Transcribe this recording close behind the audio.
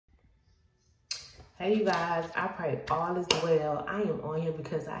Hey you guys, I pray all is well. I am on here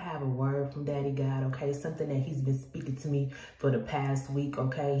because I have a word from Daddy God, okay? Something that he's been speaking to me for the past week,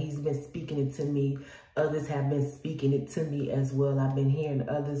 okay? He's been speaking it to me. Others have been speaking it to me as well. I've been hearing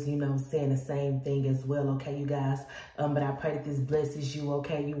others, saying the same thing as well, okay, you guys? But I pray that this blesses you,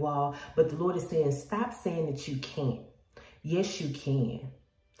 okay, you all? But the Lord is saying, stop saying that you can't. Yes, you can.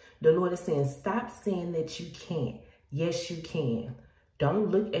 The Lord is saying, stop saying that you can't. Yes, you can.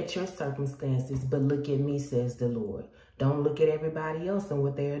 Don't look at your circumstances, but look at me, says the Lord. Don't look at everybody else and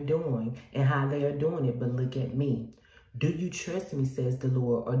what they are doing and how they are doing it, but look at me. Do you trust me, says the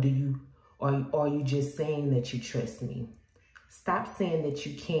Lord, or are you just saying that you trust me? Stop saying that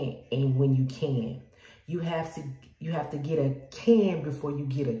you can't and when you can. You have to get a can before you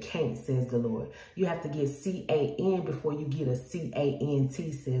get a can't, says the Lord. You have to get C-A-N before you get a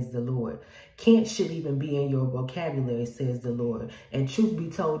C-A-N-T, says the Lord. Can't should even be in your vocabulary, says the Lord. And truth be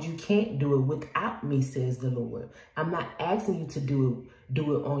told, you can't do it without me, says the Lord. I'm not asking you to do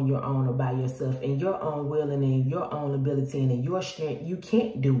it on your own or by yourself, in your own will and in your own ability and in your strength. You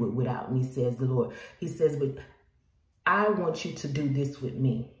can't do it without me, says the Lord. He says, but I want you to do this with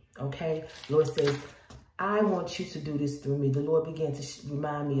me, okay? Lord says, I want you to do this through me. The Lord began to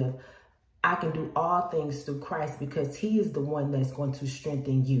remind me of, I can do all things through Christ because he is the one that's going to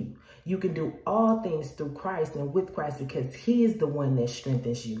strengthen you. You can do all things through Christ and with Christ because he is the one that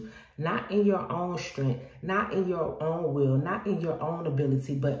strengthens you. Not in your own strength, not in your own will, not in your own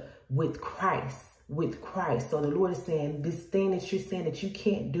ability, but with Christ, with Christ. So the Lord is saying, this thing that you're saying that you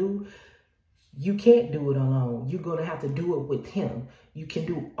can't do, you can't do it alone. You're going to have to do it with him. You can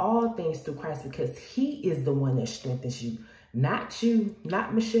do all things through Christ because he is the one that strengthens you. Not you,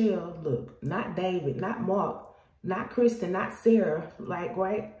 not Michelle, look, not David, not Mark, not Kristen, not Sarah, like,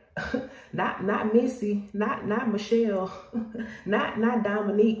 right? not Missy, not Michelle, not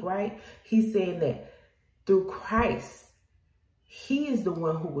Dominique, right? He's saying that through Christ, he is the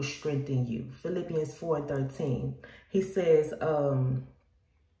one who will strengthen you. Philippians 4:13. He says,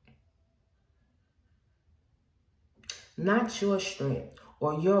 not your strength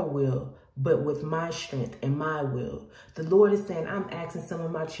or your will, but with my strength and my will. The Lord is saying, I'm asking some of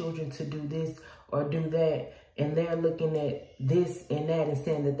my children to do this or do that, and they're looking at this and that and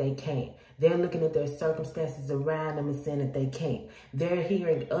saying that they can't. They're looking at their circumstances around them and saying that they can't. They're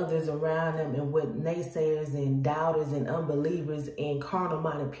hearing others around them and what naysayers and doubters and unbelievers and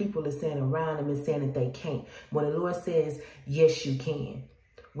carnal-minded people are saying around them and saying that they can't. When the Lord says, yes, you can.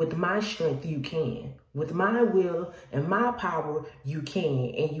 With my strength, you can. With my will and my power, you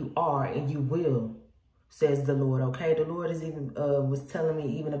can, and you are, and you will, says the Lord, okay? The Lord is even was telling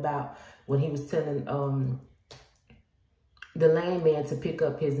me even about when he was telling the lame man to pick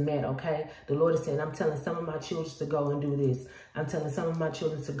up his mat, okay? The Lord is saying, I'm telling some of my children to go and do this. I'm telling some of my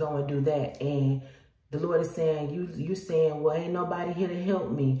children to go and do that. And the Lord is saying, you saying, well, ain't nobody here to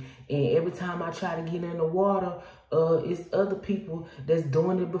help me. And every time I try to get in the water, it's other people that's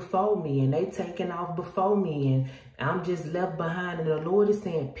doing it before me. And they taking off before me. And I'm just left behind. And the Lord is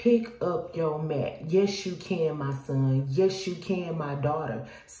saying, pick up your mat. Yes, you can, my son. Yes, you can, my daughter.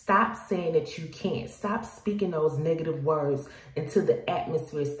 Stop saying that you can't. Stop speaking those negative words into the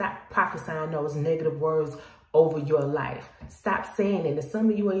atmosphere. Stop prophesying those negative words over your life. Stop saying it. And some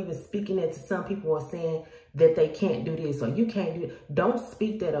of you are even speaking it to some people are saying that they can't do this or you can't do it. Don't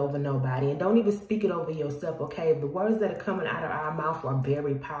speak that over nobody and don't even speak it over yourself, okay? The words that are coming out of our mouth are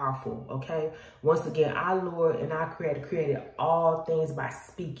very powerful, okay? Once again, our Lord and our Creator created all things by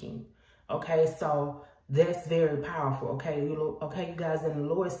speaking, okay? So that's very powerful, okay? You guys, and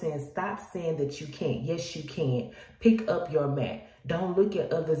the Lord is saying, stop saying that you can't. Yes, you can. Pick up your mat. Don't look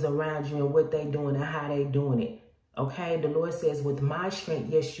at others around you and what they doing and how they doing it. Okay, the Lord says, with my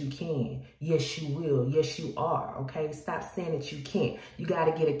strength, yes, you can. Yes, you will. Yes, you are. Okay, stop saying that you can't. You got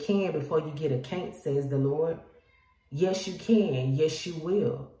to get a can before you get a can't, says the Lord. Yes, you can. Yes, you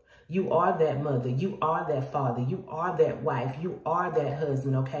will. You are that mother. You are that father. You are that wife. You are that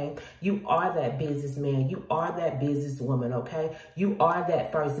husband, okay? You are that businessman. You are that businesswoman, okay? You are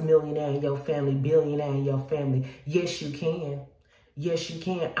that first millionaire in your family, billionaire in your family. Yes, you can. Yes, you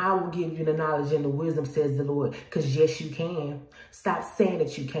can. I will give you the knowledge and the wisdom, says the Lord, because yes, you can. Stop saying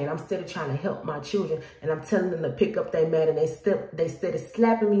that you can't. I'm still trying to help my children, and I'm telling them to pick up their mat, and they started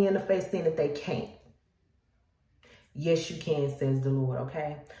slapping me in the face saying that they can't. Yes, you can, says the Lord,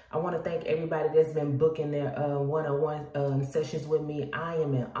 okay? I want to thank everybody that's been booking their one-on-one sessions with me. I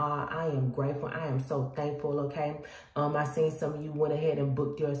am in awe. I am grateful. I am so thankful, okay? I seen some of you went ahead and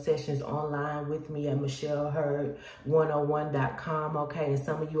booked your sessions online with me at michellehurd101.com, okay? And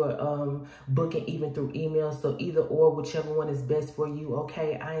some of you are booking even through email. So either or, whichever one is best for you,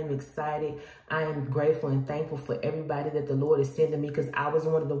 okay? I am excited. I am grateful and thankful for everybody that the Lord is sending me, because I was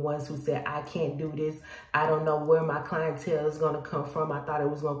one of the ones who said, I can't do this. I don't know where my clientele is going to come from. I thought it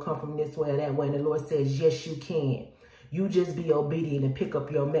was going to come from this way or that way. And the Lord says, yes, you can. You just be obedient and pick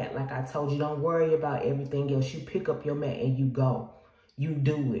up your mat. Like I told you, don't worry about everything else. You pick up your mat and you go. You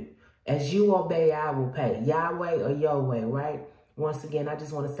do it. As you obey, I will pay. Yahweh or your way, right? Once again, I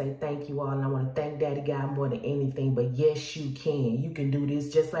just want to say thank you all. And I want to thank Daddy God more than anything. But yes, you can. You can do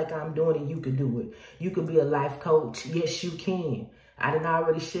this just like I'm doing it. You can do it. You can be a life coach. Yes, you can. I didn't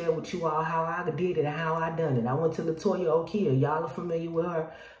already share with you all how I did it and how I done it. I went to Latoya Okia. Y'all are familiar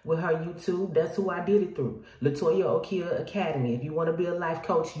with her YouTube. That's who I did it through. Latoya Okia Academy. If you want to be a life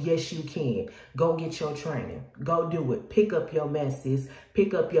coach, yes, you can. Go get your training. Go do it. Pick up your mat, sis.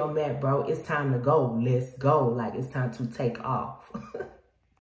 Pick up your mat, bro. It's time to go. Let's go. Like, it's time to take off.